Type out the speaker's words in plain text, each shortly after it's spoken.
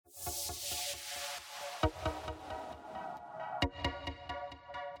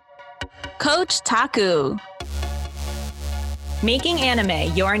Coach Taku. Making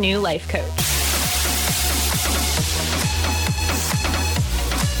anime your new life coach.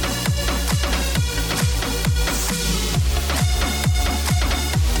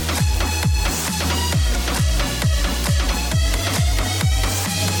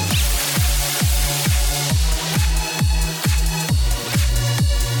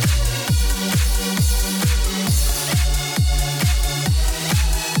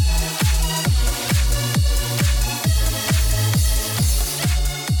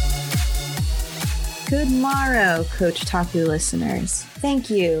 Good morrow, Coach Taku listeners. Thank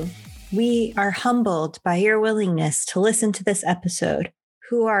you. We are humbled by your willingness to listen to this episode.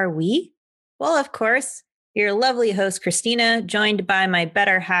 Who are we? Well, of course, your lovely host, Christina, joined by my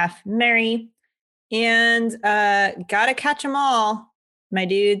better half, Mary. And gotta catch them all, my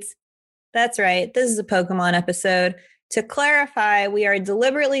dudes. That's right. This is a Pokemon episode. To clarify, we are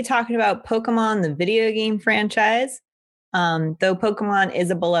deliberately talking about Pokemon, the video game franchise. Though Pokemon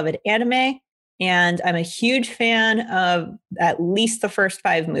is a beloved anime. And I'm a huge fan of at least the first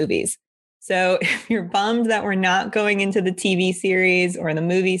 5 movies. So if you're bummed that we're not going into the TV series or the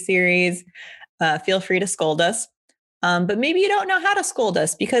movie series, feel free to scold us. But maybe you don't know how to scold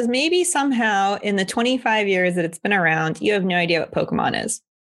us because maybe somehow in the 25 years that it's been around, you have no idea what Pokemon is.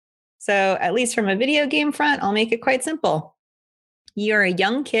 So at least from a video game front, I'll make it quite simple. You're a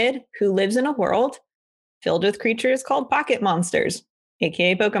young kid who lives in a world filled with creatures called pocket monsters,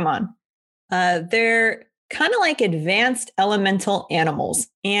 aka Pokemon. They're kind of like advanced elemental animals.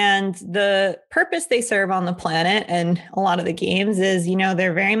 And the purpose they serve on the planet and a lot of the games is,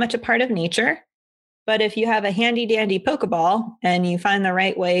 they're very much a part of nature. But if you have a handy dandy Pokeball and you find the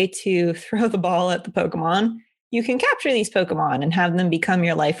right way to throw the ball at the Pokemon, you can capture these Pokemon and have them become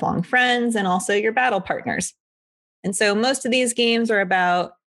your lifelong friends and also your battle partners. And so most of these games are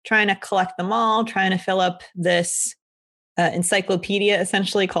about trying to collect them all, trying to fill up this encyclopedia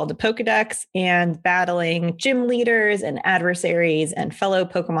essentially called the Pokedex and battling gym leaders and adversaries and fellow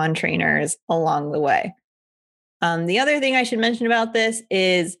Pokemon trainers along the way. The other thing I should mention about this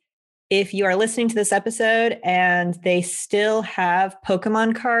is if you are listening to this episode and they still have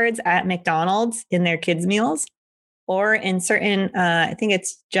Pokemon cards at McDonald's in their kids' meals or in certain, I think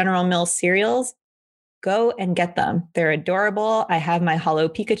it's General Mills cereals, go and get them. They're adorable. I have my Holo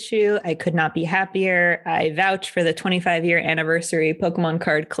Pikachu. I could not be happier. I vouch for the 25-year anniversary Pokemon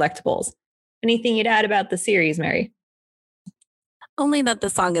card collectibles. Anything you'd add about the series, Mary? Only that the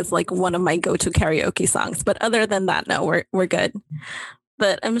song is like one of my go-to karaoke songs. But other than that, no, we're good.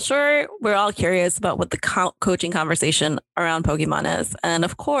 But I'm sure we're all curious about what the coaching conversation around Pokemon is. And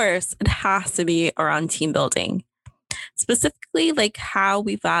of course, it has to be around team building. Specifically, like how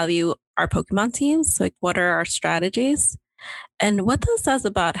we value our Pokemon teams, like what are our strategies, and what this says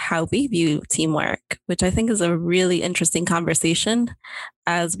about how we view teamwork, which I think is a really interesting conversation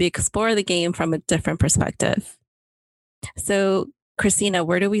as we explore the game from a different perspective. So, Christina,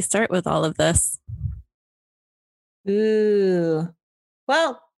 where do we start with all of this? Ooh,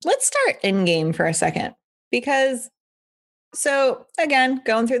 well, let's start in-game for a second because so again,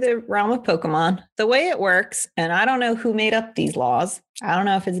 going through the realm of Pokemon, the way it works, and I don't know who made up these laws. I don't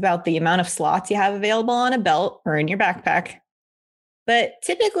know if it's about the amount of slots you have available on a belt or in your backpack. But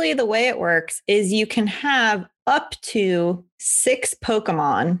typically the way it works is you can have up to 6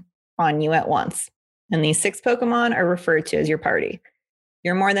 Pokemon on you at once. And these 6 Pokemon are referred to as your party.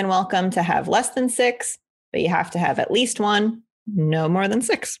 You're more than welcome to have less than 6, but you have to have at least 1, no more than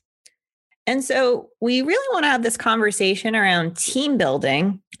 6. And so we really want to have this conversation around team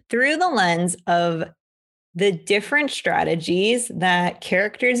building through the lens of the different strategies that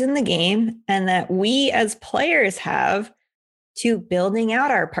characters in the game and that we as players have to building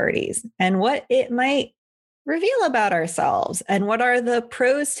out our parties and what it might reveal about ourselves and what are the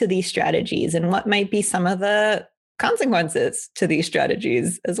pros to these strategies and what might be some of the consequences to these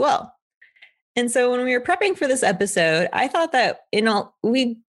strategies as well. And so when we were prepping for this episode, I thought that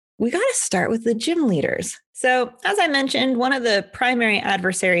we got to start with the gym leaders. So as I mentioned, one of the primary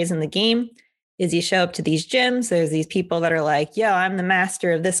adversaries in the game is you show up to these gyms. There's these people that are like, yo, I'm the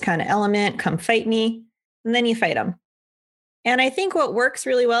master of this kind of element. Come fight me. And then you fight them. And I think what works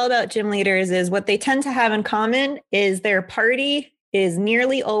really well about gym leaders is what they tend to have in common is their party is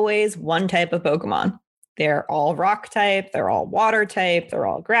nearly always one type of Pokemon. They're all rock type. They're all water type. They're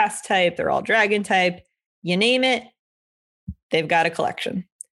all grass type. They're all dragon type. You name it, they've got a collection.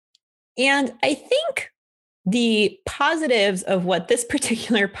 And I think the positives of what this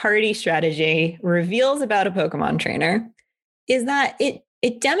particular party strategy reveals about a Pokemon trainer is that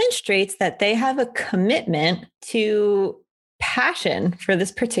it demonstrates that they have a commitment to passion for this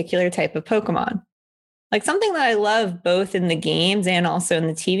particular type of Pokemon. Like something that I love both in the games and also in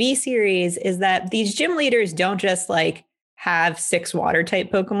the TV series is that these gym leaders don't just like have 6 water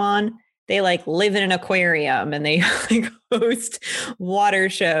type Pokemon. They like live in an aquarium and they like host water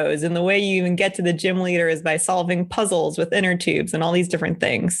shows. And the way you even get to the gym leader is by solving puzzles with inner tubes and all these different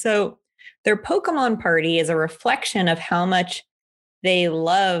things. So their Pokemon party is a reflection of how much they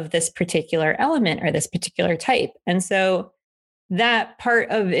love this particular element or this particular type. And so that part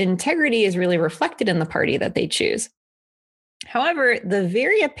of integrity is really reflected in the party that they choose. However, the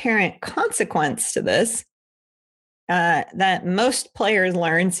very apparent consequence to this that most players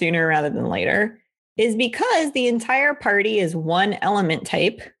learn sooner rather than later is because the entire party is one element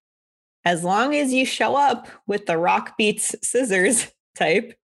type. As long as you show up with the rock beats scissors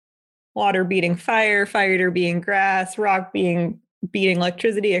type, water beating fire, fire beating grass, rock beating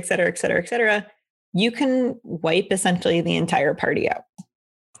electricity, et cetera, et cetera, et cetera, you can wipe essentially the entire party out.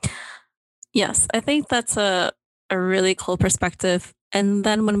 Yes, I think that's a really cool perspective. And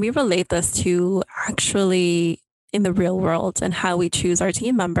then when we relate this to actually in the real world and how we choose our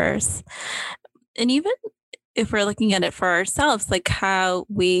team members, and even if we're looking at it for ourselves, like how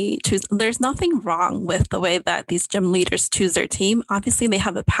we choose, there's nothing wrong with the way that these gym leaders choose their team. Obviously, they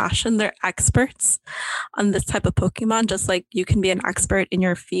have a passion. They're experts on this type of Pokemon, just like you can be an expert in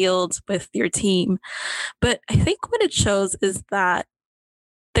your field with your team. But I think what it shows is that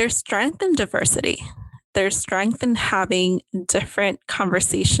there's strength in diversity. There's strength in having different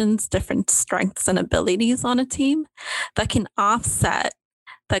conversations, different strengths and abilities on a team that can offset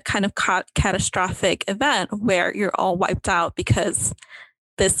that kind of catastrophic event where you're all wiped out because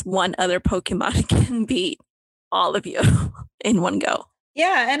this one other Pokemon can beat all of you in one go.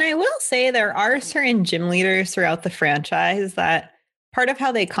 Yeah, and I will say there are certain gym leaders throughout the franchise that part of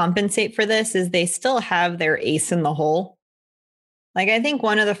how they compensate for this is they still have their ace in the hole. Like, I think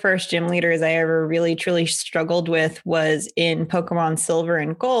one of the first gym leaders I ever really, truly struggled with was in Pokemon Silver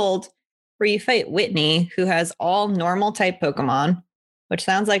and Gold, where you fight Whitney, who has all normal type Pokemon, which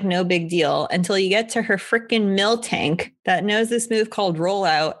sounds like no big deal until you get to her freaking Miltank that knows this move called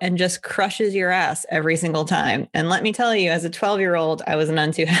Rollout and just crushes your ass every single time. And let me tell you, as a 12-year-old, I was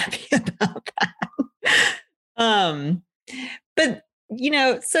none too happy about that. But, you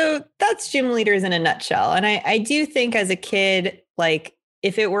know, so that's gym leaders in a nutshell. And I do think as a kid, like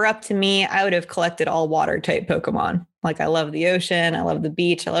if it were up to me, I would have collected all water type Pokemon. Like I love the ocean. I love the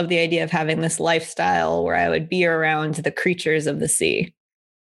beach. I love the idea of having this lifestyle where I would be around the creatures of the sea.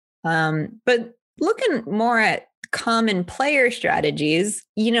 But looking more at common player strategies,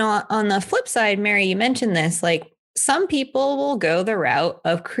 you know, on the flip side, Mary, you mentioned this, like some people will go the route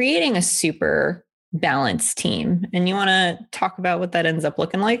of creating a super balanced team. And you want to talk about what that ends up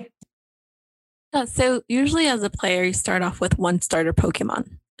looking like? Yeah, so usually as a player, you start off with one starter Pokemon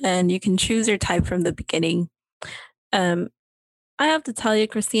and you can choose your type from the beginning. I have to tell you,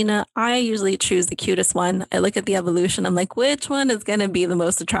 Christina, I usually choose the cutest one. I look at the evolution. I'm like, which one is going to be the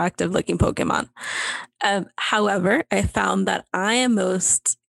most attractive looking Pokemon? However, I found that I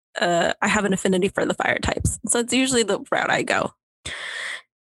have an affinity for the fire types. So it's usually the route I go.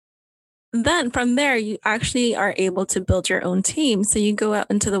 Then from there, you actually are able to build your own team. So you go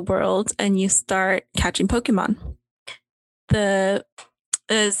out into the world and you start catching Pokemon. So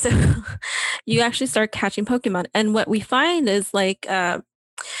you actually start catching Pokemon. And what we find is like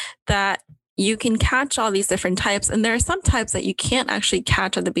that you can catch all these different types. And there are some types that you can't actually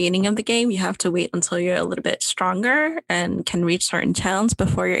catch at the beginning of the game. You have to wait until you're a little bit stronger and can reach certain towns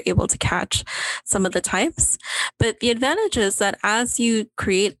before you're able to catch some of the types. But the advantage is that as you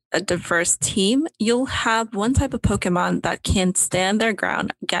create a diverse team, you'll have one type of Pokemon that can stand their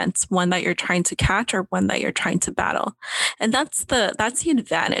ground against one that you're trying to catch or one that you're trying to battle. And that's the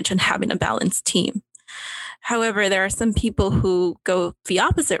advantage in having a balanced team. However, there are some people who go the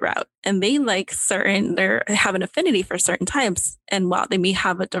opposite route and they have an affinity for certain types. And while they may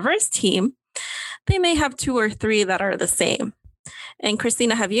have a diverse team, they may have 2 or 3 that are the same. And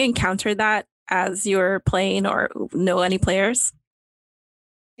Christina, have you encountered that as you're playing or know any players?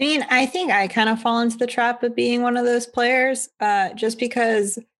 I mean, I think I kind of fall into the trap of being one of those players just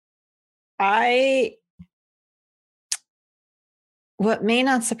because what may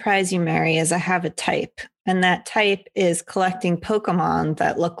not surprise you, Mary, is I have a type. And that type is collecting Pokemon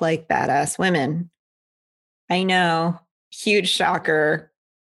that look like badass women. I know, huge shocker.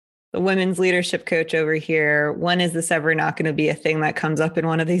 The women's leadership coach over here. When is this ever not going to be a thing that comes up in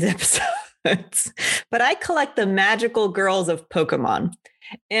one of these episodes? but I collect the magical girls of Pokemon.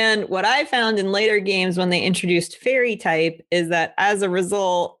 And what I found in later games when they introduced fairy type is that as a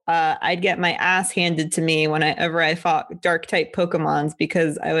result, I'd get my ass handed to me whenever I fought dark type Pokemons,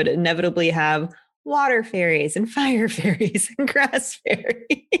 because I would inevitably have water fairies and fire fairies and grass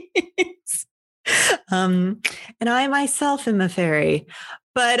fairies. And I myself am a fairy,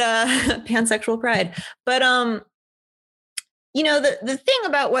 but pansexual pride. But the thing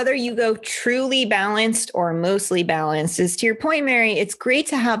about whether you go truly balanced or mostly balanced is, to your point, Mary, it's great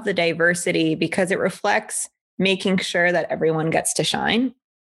to have the diversity because it reflects making sure that everyone gets to shine.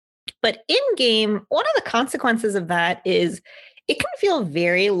 But in game, one of the consequences of that is it can feel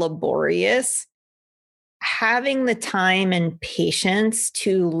very laborious having the time and patience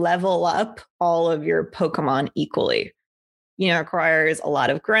to level up all of your Pokemon equally. It requires a lot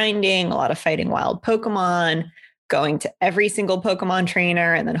of grinding, a lot of fighting wild Pokemon, going to every single Pokemon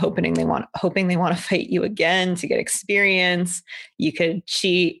trainer and then hoping they want to fight you again to get experience. You could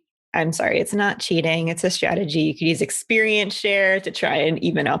cheat. I'm sorry, it's not cheating. It's a strategy. You could use experience share to try and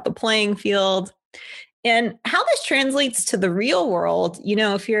even out the playing field. And how this translates to the real world,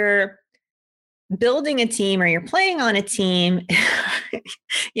 if you're building a team or you're playing on a team,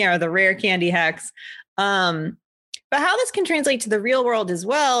 the rare candy hacks. But how this can translate to the real world as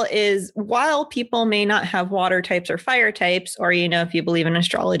well is, while people may not have water types or fire types, or, if you believe in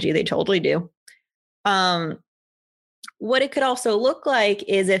astrology, they totally do. What it could also look like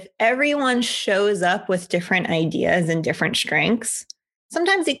is if everyone shows up with different ideas and different strengths,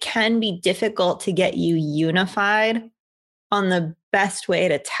 sometimes it can be difficult to get you unified on the best way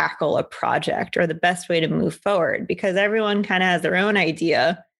to tackle a project or the best way to move forward, because everyone kind of has their own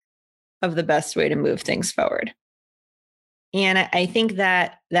idea of the best way to move things forward. And I think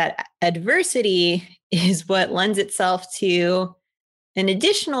that adversity is what lends itself to an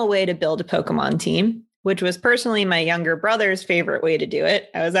additional way to build a Pokemon team, which was personally my younger brother's favorite way to do it.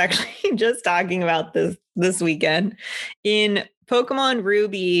 I was actually just talking about this weekend. In Pokemon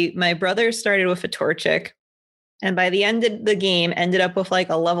Ruby, my brother started with a Torchic, and by the end of the game, ended up with like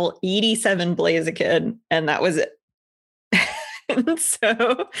a level 87 Blaziken, and that was it. And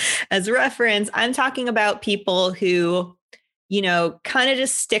so, as reference, I'm talking about people who, kind of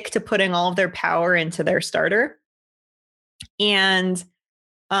just stick to putting all of their power into their starter. And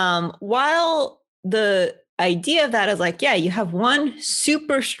while the idea of that is like, yeah, you have one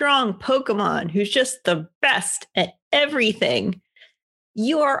super strong Pokemon who's just the best at everything,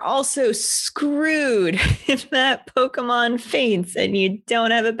 you are also screwed if that Pokemon faints and you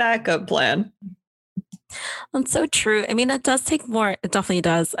don't have a backup plan. That's so true. I mean, it does take more. It definitely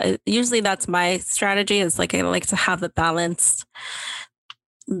does. Usually that's my strategy, is like, I like to have a balanced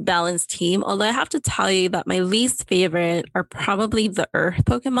team. Although I have to tell you that my least favorite are probably the Earth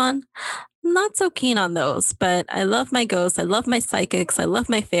Pokemon. I'm not so keen on those, but I love my ghosts. I love my psychics. I love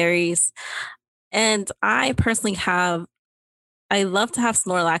my fairies. And I personally I love to have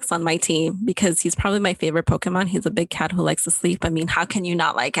Snorlax on my team because he's probably my favorite Pokemon. He's a big cat who likes to sleep. I mean, how can you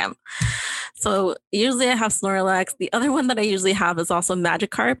not like him? So usually I have Snorlax. The other one that I usually have is also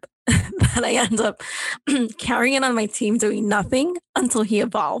Magikarp that I end up carrying on my team doing nothing until he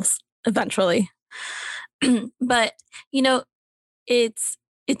evolves eventually. But,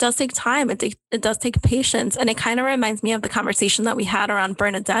 it does take time. It does take patience. And it kind of reminds me of the conversation that we had around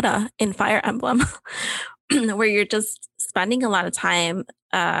Bernadetta in Fire Emblem, where you're just spending a lot of time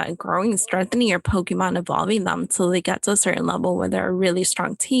growing and strengthening your Pokemon, evolving them till they get to a certain level where they're a really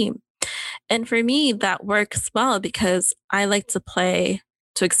strong team. And for me, that works well because I like to play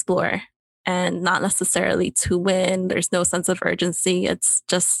to explore and not necessarily to win. There's no sense of urgency. It's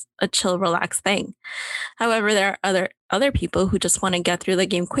just a chill, relaxed thing. However, there are other people who just want to get through the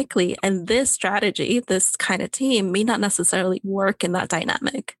game quickly. And this strategy, this kind of team, may not necessarily work in that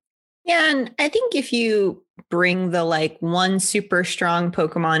dynamic. Yeah, and I think if you bring the one super strong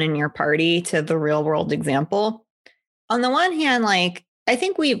Pokemon in your party to the real world example, on the one hand, I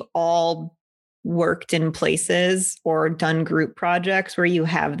think we've all worked in places or done group projects where you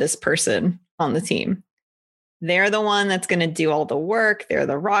have this person on the team. They're the one that's going to do all the work. They're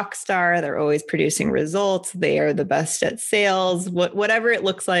the rock star. They're always producing results. They are the best at sales, whatever it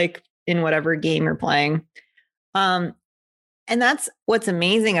looks like in whatever game you're playing. And that's what's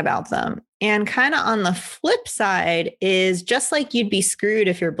amazing about them. And kind of on the flip side is, just like you'd be screwed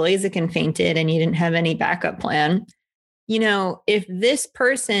if your Blaziken fainted and you didn't have any backup plan. If this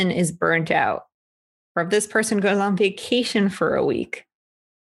person is burnt out, or if this person goes on vacation for a week,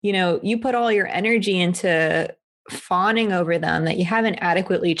 you put all your energy into fawning over them that you haven't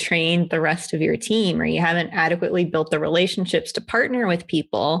adequately trained the rest of your team, or you haven't adequately built the relationships to partner with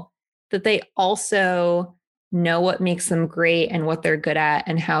people. that they also know what makes them great and what they're good at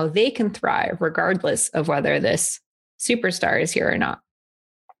and how they can thrive regardless of whether this superstar is here or not.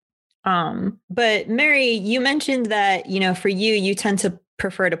 But Mary, you mentioned that, for you tend to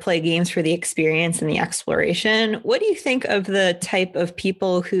prefer to play games for the experience and the exploration. What do you think of the type of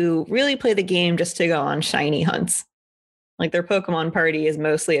people who really play the game just to go on shiny hunts? Like their Pokemon party is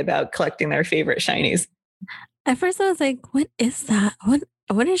mostly about collecting their favorite shinies. At first I was like, what is that?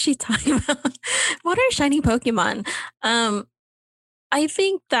 What is she talking about? What are shiny Pokemon? I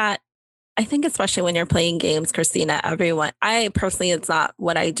think especially when you're playing games, Christina, I personally, it's not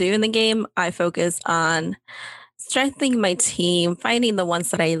what I do in the game. I focus on strengthening my team, finding the ones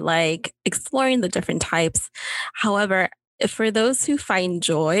that I like, exploring the different types. However, for those who find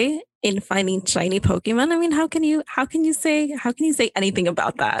joy in finding shiny Pokemon, I mean, how can you say anything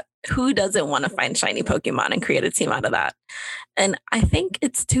about that? Who doesn't want to find shiny Pokemon and create a team out of that? And I think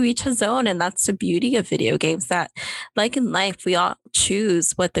it's to each his own. And that's the beauty of video games, that like in life, we all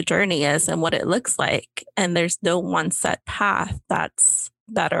choose what the journey is and what it looks like. And there's no one set path that's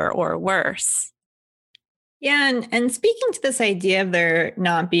better or worse. Yeah. And speaking to this idea of there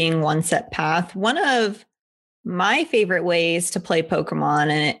not being one set path, one of my favorite ways to play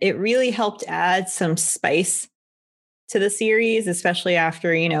Pokemon, and it really helped add some spice to the series, especially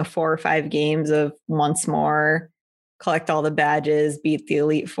after, 4 or 5 games of once more, collect all the badges, beat the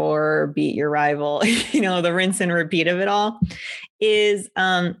Elite Four, beat your rival, the rinse and repeat of it all, is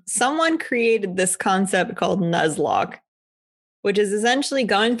someone created this concept called Nuzlocke, which is essentially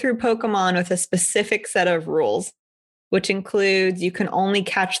going through Pokemon with a specific set of rules, which includes you can only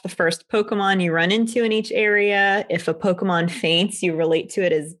catch the first Pokemon you run into in each area. If a Pokemon faints, you relate to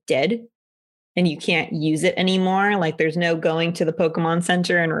it as dead and you can't use it anymore. Like there's no going to the Pokemon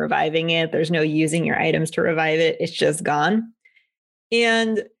Center and reviving it. There's no using your items to revive it. It's just gone.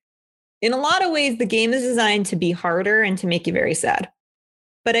 And in a lot of ways, the game is designed to be harder and to make you very sad.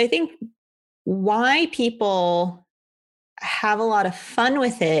 But I think why people have a lot of fun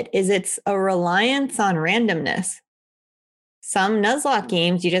with it is it's a reliance on randomness. Some Nuzlocke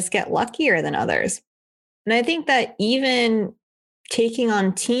games, you just get luckier than others. And I think that even taking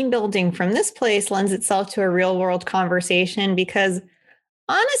on team building from this place lends itself to a real world conversation, because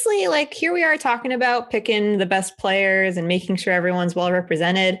honestly, like here we are talking about picking the best players and making sure everyone's well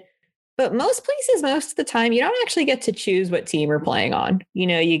represented. But most places, most of the time, you don't actually get to choose what team you're playing on.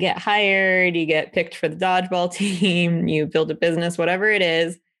 You get hired, you get picked for the dodgeball team, you build a business, whatever it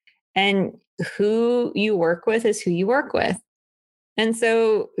is. And who you work with is who you work with. And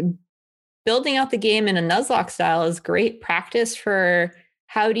so building out the game in a Nuzlocke style is great practice for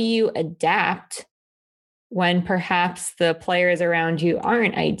how do you adapt when perhaps the players around you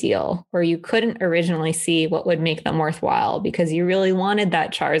aren't ideal, or you couldn't originally see what would make them worthwhile because you really wanted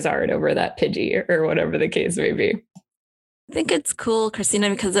that Charizard over that Pidgey or whatever the case may be. I think it's cool, Christina,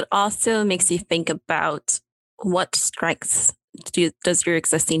 because it also makes you think about what strengths does your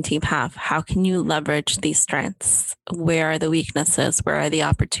existing team have? How can you leverage these strengths? Where are the weaknesses? Where are the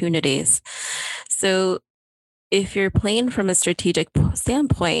opportunities? So if you're playing from a strategic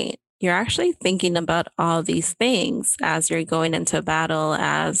standpoint, you're actually thinking about all these things as you're going into battle,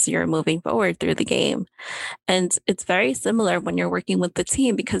 as you're moving forward through the game. And it's very similar when you're working with the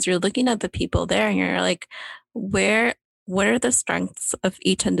team, because you're looking at the people there and you're like, what are the strengths of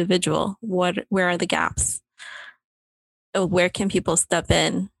each individual? Where are the gaps? Where can people step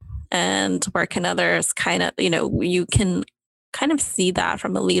in, and where can others kind of, you can kind of see that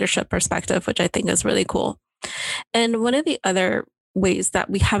from a leadership perspective, which I think is really cool. And one of the other ways that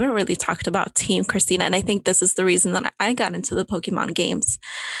we haven't really talked about team, Christina, and I think this is the reason that I got into the Pokemon games,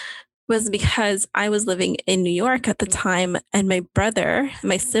 was because I was living in New York at the time, and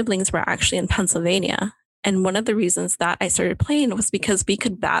my siblings were actually in Pennsylvania. And one of the reasons that I started playing was because we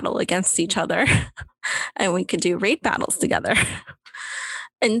could battle against each other and we could do raid battles together.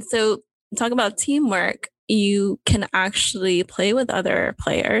 And so talk about teamwork, you can actually play with other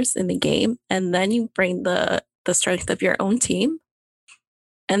players in the game, and then you bring the strength of your own team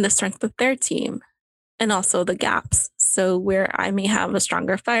and the strength of their team, and also the gaps. So where I may have a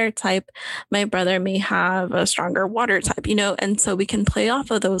stronger fire type, my brother may have a stronger water type, and so we can play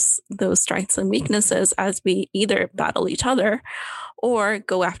off of those strengths and weaknesses as we either battle each other or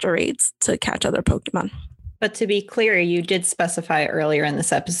go after raids to catch other Pokemon. But to be clear, you did specify earlier in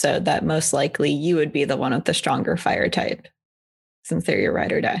this episode that most likely you would be the one with the stronger fire type, since they're your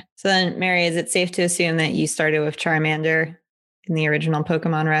ride or die. So then, Mary, is it safe to assume that you started with Charmander in the original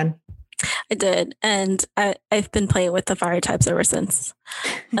Pokemon Red? I did. And I've been playing with the fire types ever since.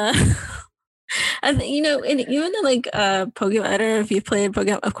 And and even in like Pokemon, I don't know if you played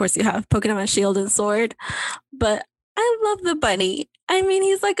Pokemon. Of course, you have Pokemon Shield and Sword, but I love the bunny. I mean,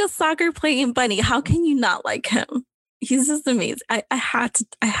 he's like a soccer playing bunny. How can you not like him? He's just amazing. I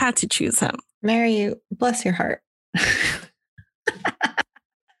had to choose him. Mary, bless your heart.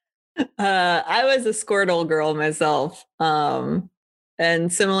 I was a Squirtle girl myself.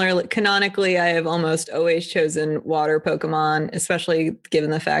 And similarly, canonically, I have almost always chosen water Pokemon, especially given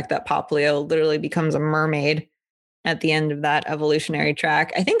the fact that Popplio literally becomes a mermaid at the end of that evolutionary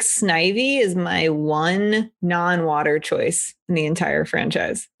track. I think Snivy is my one non-water choice in the entire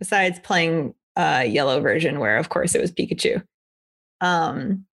franchise, besides playing yellow version, where of course it was Pikachu.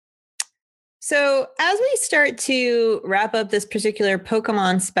 So as we start to wrap up this particular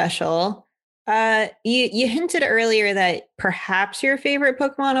Pokemon special, you hinted earlier that perhaps your favorite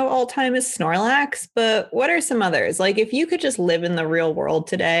Pokemon of all time is Snorlax, but what are some others? Like if you could just live in the real world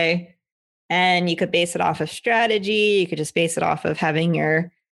today and you could base it off of strategy, you could just base it off of having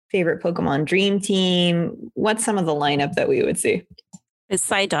your favorite Pokemon dream team, what's some of the lineup that we would see? It's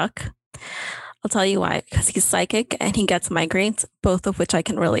Psyduck. I'll tell you why, because he's psychic and he gets migraines, both of which I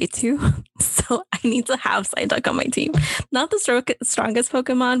can relate to. So I need to have Psyduck on my team. Not the strongest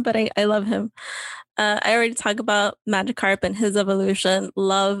Pokemon, but I love him. I already talked about Magikarp and his evolution.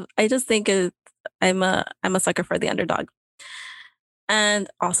 Love. I just think I'm a sucker for the underdog. And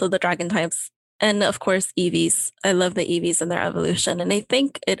also the dragon types. And of course, Eevees. I love the Eevees and their evolution. And I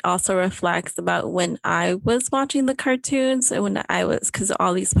think it also reflects about when I was watching the cartoons and when I was, because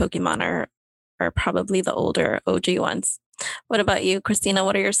all these Pokemon are probably the older OG ones. What about you, Christina?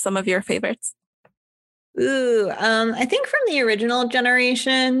 What are some of your favorites? I think from the original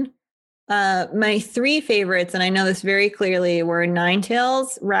generation, my three favorites, and I know this very clearly, were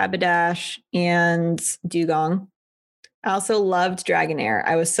Ninetales, Rapidash, and Dugong. I also loved Dragonair.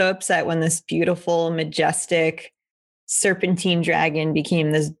 I was so upset when this beautiful, majestic serpentine dragon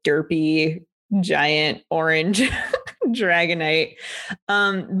became this derpy, giant orange Dragonite.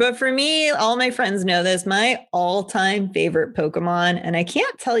 But for me, all my friends know this, my all-time favorite Pokemon, and I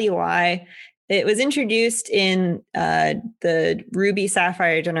can't tell you why. It was introduced in the Ruby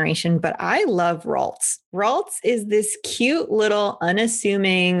Sapphire generation, but I love Ralts. Ralts is this cute little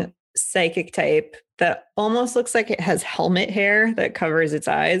unassuming psychic type that almost looks like it has helmet hair that covers its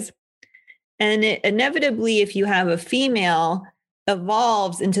eyes. And it inevitably, if you have a female,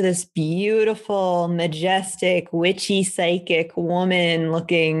 evolves into this beautiful, majestic, witchy, psychic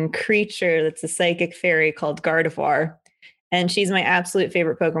woman-looking creature that's a psychic fairy called Gardevoir. And she's my absolute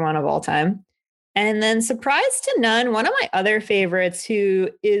favorite Pokemon of all time. And then, surprise to none, one of my other favorites, who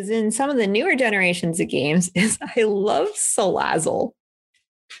is in some of the newer generations of games, is I love Salazzle.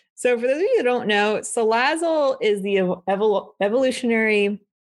 So for those of you who don't know, Salazzle is the evolutionary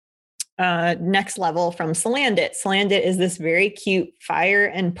next level from Salandit. Salandit is this very cute fire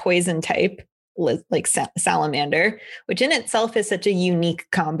and poison type, like salamander, which in itself is such a unique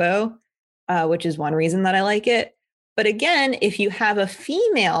combo, which is one reason that I like it. But again, if you have a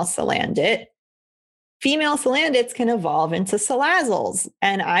female Salandits can evolve into Salazzles.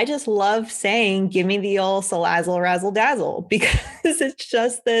 And I just love saying, give me the old Salazzle razzle dazzle, because it's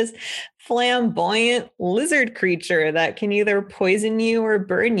just this flamboyant lizard creature that can either poison you or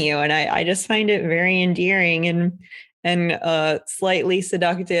burn you. And I just find it very endearing and slightly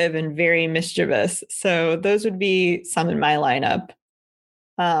seductive and very mischievous. So those would be some in my lineup.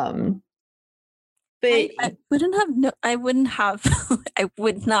 But I would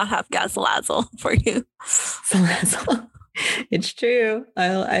not have Salazzle for you. Salazzle. It's true.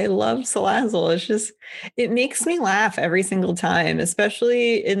 I love Salazzle. It makes me laugh every single time,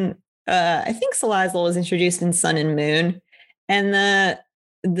 especially in, I think Salazzle was introduced in Sun and Moon, and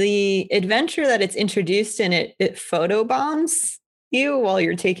the adventure that it's introduced in, it photobombs you while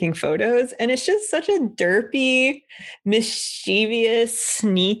you're taking photos. And it's just such a derpy, mischievous,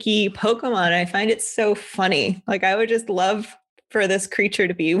 sneaky Pokemon. I find it so funny. Like, I would just love for this creature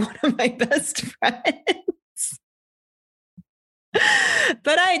to be one of my best friends.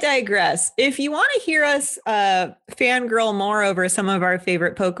 But I digress. If you want to hear us fangirl more over some of our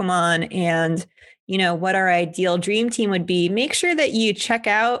favorite Pokemon and, what our ideal dream team would be, make sure that you check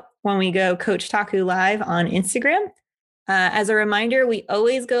out when we go Coach Taku Live on Instagram. As a reminder, we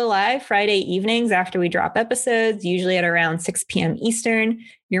always go live Friday evenings after we drop episodes, usually at around 6 p.m. Eastern.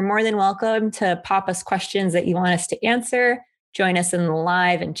 You're more than welcome to pop us questions that you want us to answer. Join us in the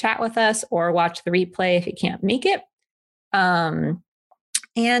live and chat with us, or watch the replay if you can't make it. And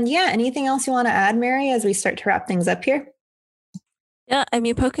yeah, anything else you want to add, Mary, as we start to wrap things up here? Yeah, I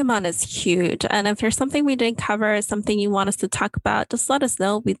mean, Pokemon is huge. And if there's something we didn't cover, something you want us to talk about, just let us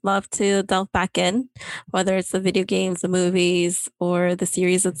know. We'd love to delve back in, whether it's the video games, the movies, or the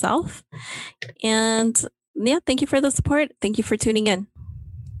series itself. And yeah, thank you for the support. Thank you for tuning in.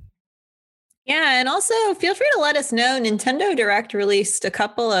 Yeah, and also feel free to let us know. Nintendo Direct released a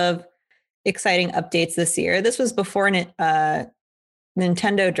couple of exciting updates this year. This was before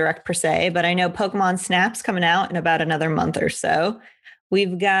Nintendo Direct per se, but I know Pokemon Snap's coming out in about another month or so.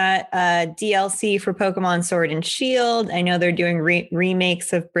 We've got DLC for Pokemon Sword and Shield. I know they're doing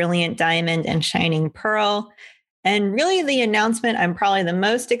remakes of Brilliant Diamond and Shining Pearl. And really the announcement I'm probably the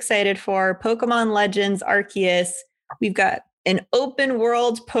most excited for, Pokemon Legends Arceus. We've got an open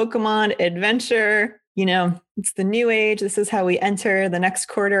world Pokemon adventure. You know, it's the new age. This is how we enter the next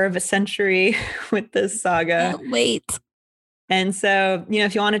quarter of a century with this saga. Can't wait. And so, you know,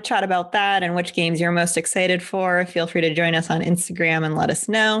 if you want to chat about that and which games you're most excited for, feel free to join us on Instagram and let us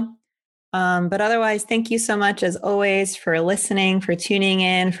know. But otherwise, thank you so much, as always, for listening, for tuning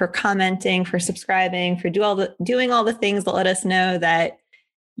in, for commenting, for subscribing, for doing all the things that let us know that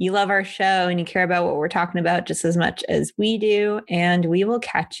you love our show and you care about what we're talking about just as much as we do. And we will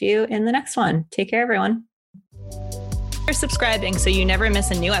catch you in the next one. Take care, everyone. For subscribing so you never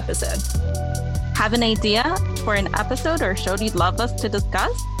miss a new episode. Have an idea for an episode or show you'd love us to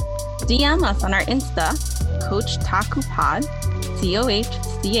discuss? DM us on our Insta, Coach Taku Pod,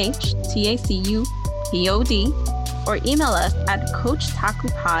 CoachTACUPOD, or email us at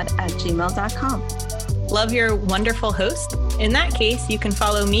coachtakupod@gmail.com. Love your wonderful host? In that case, you can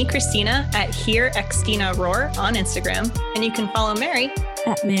follow me, Christina, at HereXtinaRoar on Instagram, and you can follow Mary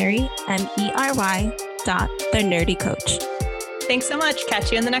at MaryMery.TheNerdyCoach. Thanks so much.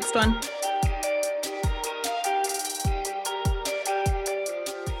 Catch you in the next one.